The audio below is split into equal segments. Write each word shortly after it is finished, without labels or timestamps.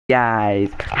guys,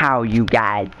 how you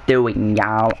guys doing,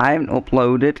 y'all? I haven't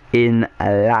uploaded in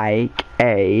like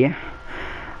a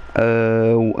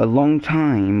long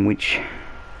time, which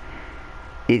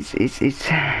it's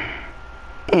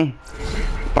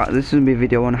but this will be a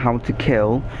video on how to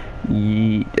kill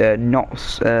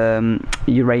Uranus.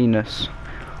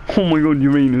 Oh my god,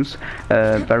 Uranus!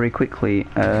 Very quickly.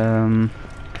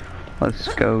 Let's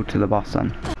go to the boss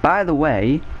then. By the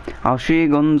way, I'll show you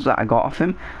guns that I got off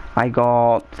him. I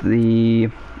got the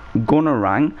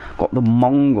Gunnerang, got the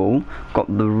Mongol, got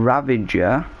the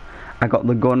Ravager, I got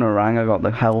the Gunnerang, I got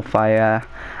the Hellfire,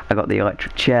 I got the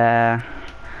Electric Chair.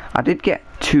 I did get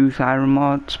 2 Siren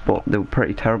mods, but they were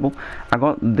pretty terrible. I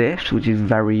got this, which is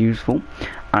very useful,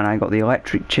 and I got the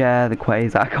Electric Chair, the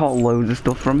Quasar. I got loads of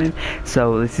stuff from him,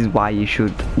 so this is why you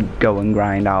should go and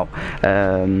grind out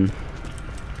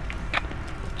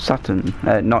Saturn,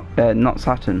 not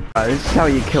Saturn. This is how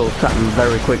you kill Saturn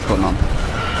very quick, on.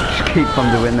 Just keep on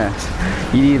doing this.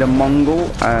 You need a Mongol,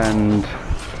 and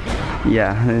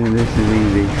yeah, this is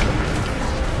easy.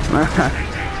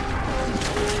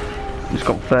 Just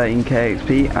got 13k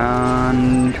XP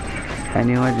and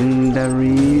any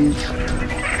legendaries?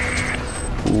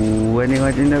 Ooh, any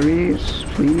legendaries,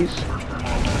 please?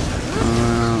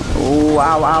 Oh,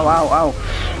 ow, ow, ow, ow!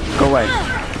 Go away.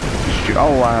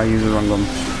 Oh, I used the wrong gun.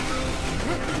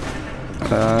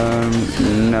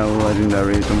 No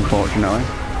legendaries, unfortunately.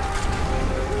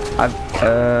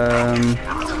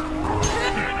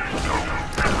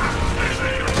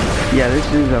 Yeah, this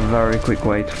is a very quick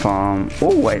way to farm.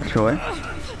 Oh, wait, actually.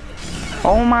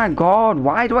 Oh my god,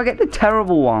 why do I get the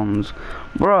terrible ones?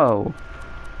 Bro.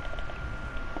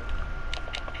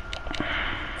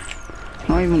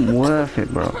 Not even worth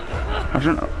it, bro. I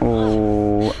don't know.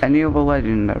 Oh, any other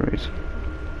legendaries?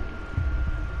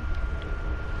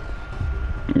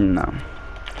 No.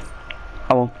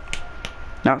 Oh well.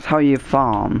 That's how you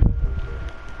farm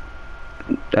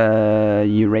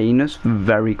Uranus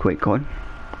very quickly.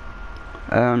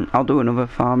 I'll do another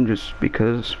farm just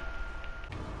because.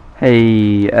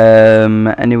 Hey,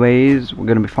 anyways, we're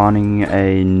gonna be farming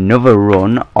another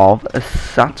run of a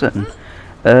Saturn.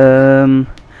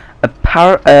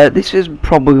 This is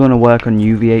probably gonna work on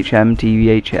UVHM,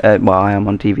 TVHM. Well, I am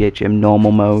on TVHM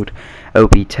normal mode,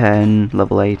 OP10,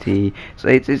 level 80. So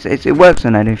it works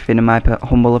on anything in my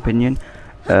humble opinion.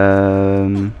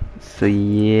 So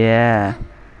yeah.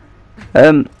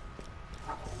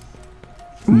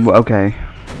 Okay.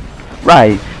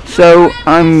 Right. So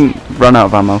I'm run out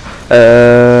of ammo.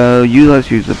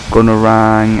 Let's use the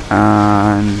Gunnerang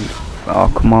and oh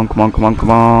come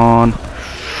on.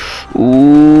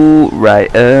 Ooh, right.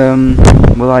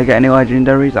 Will I get any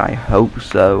legendaries? I hope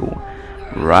so.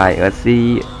 Right. Let's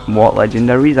see what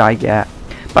legendaries I get.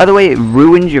 By the way, it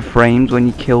ruins your frames when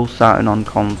you kill Saturn on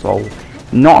console.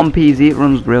 Not on PC. It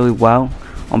runs really well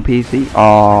on PC.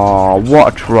 Oh,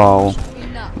 what a troll!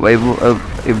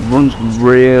 It runs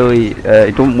really.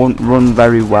 It don't run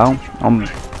very well on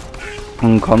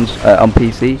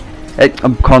PC.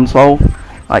 On console,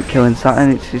 like killing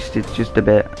Saturn. It's just a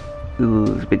bit.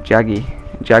 Ooh, it's a bit jagged,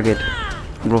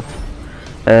 rough.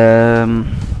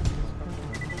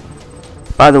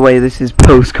 By the way, this is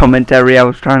post commentary. I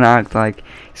was trying to act like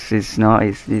it's not.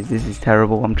 This is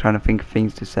terrible. I'm trying to think of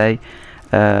things to say.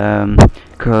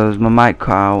 Because my mic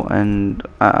cut out and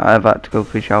I've had to go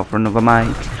fish out for another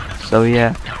mic. So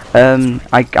yeah,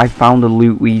 I found a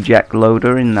loot reject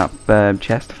loader in that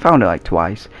chest. I found it like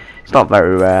twice. It's not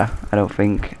very rare, I don't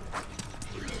think.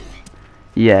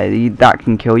 Yeah, that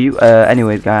can kill you.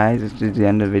 Anyways, guys, this is the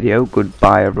end of the video.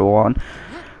 Goodbye, everyone.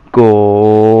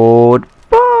 Goodbye.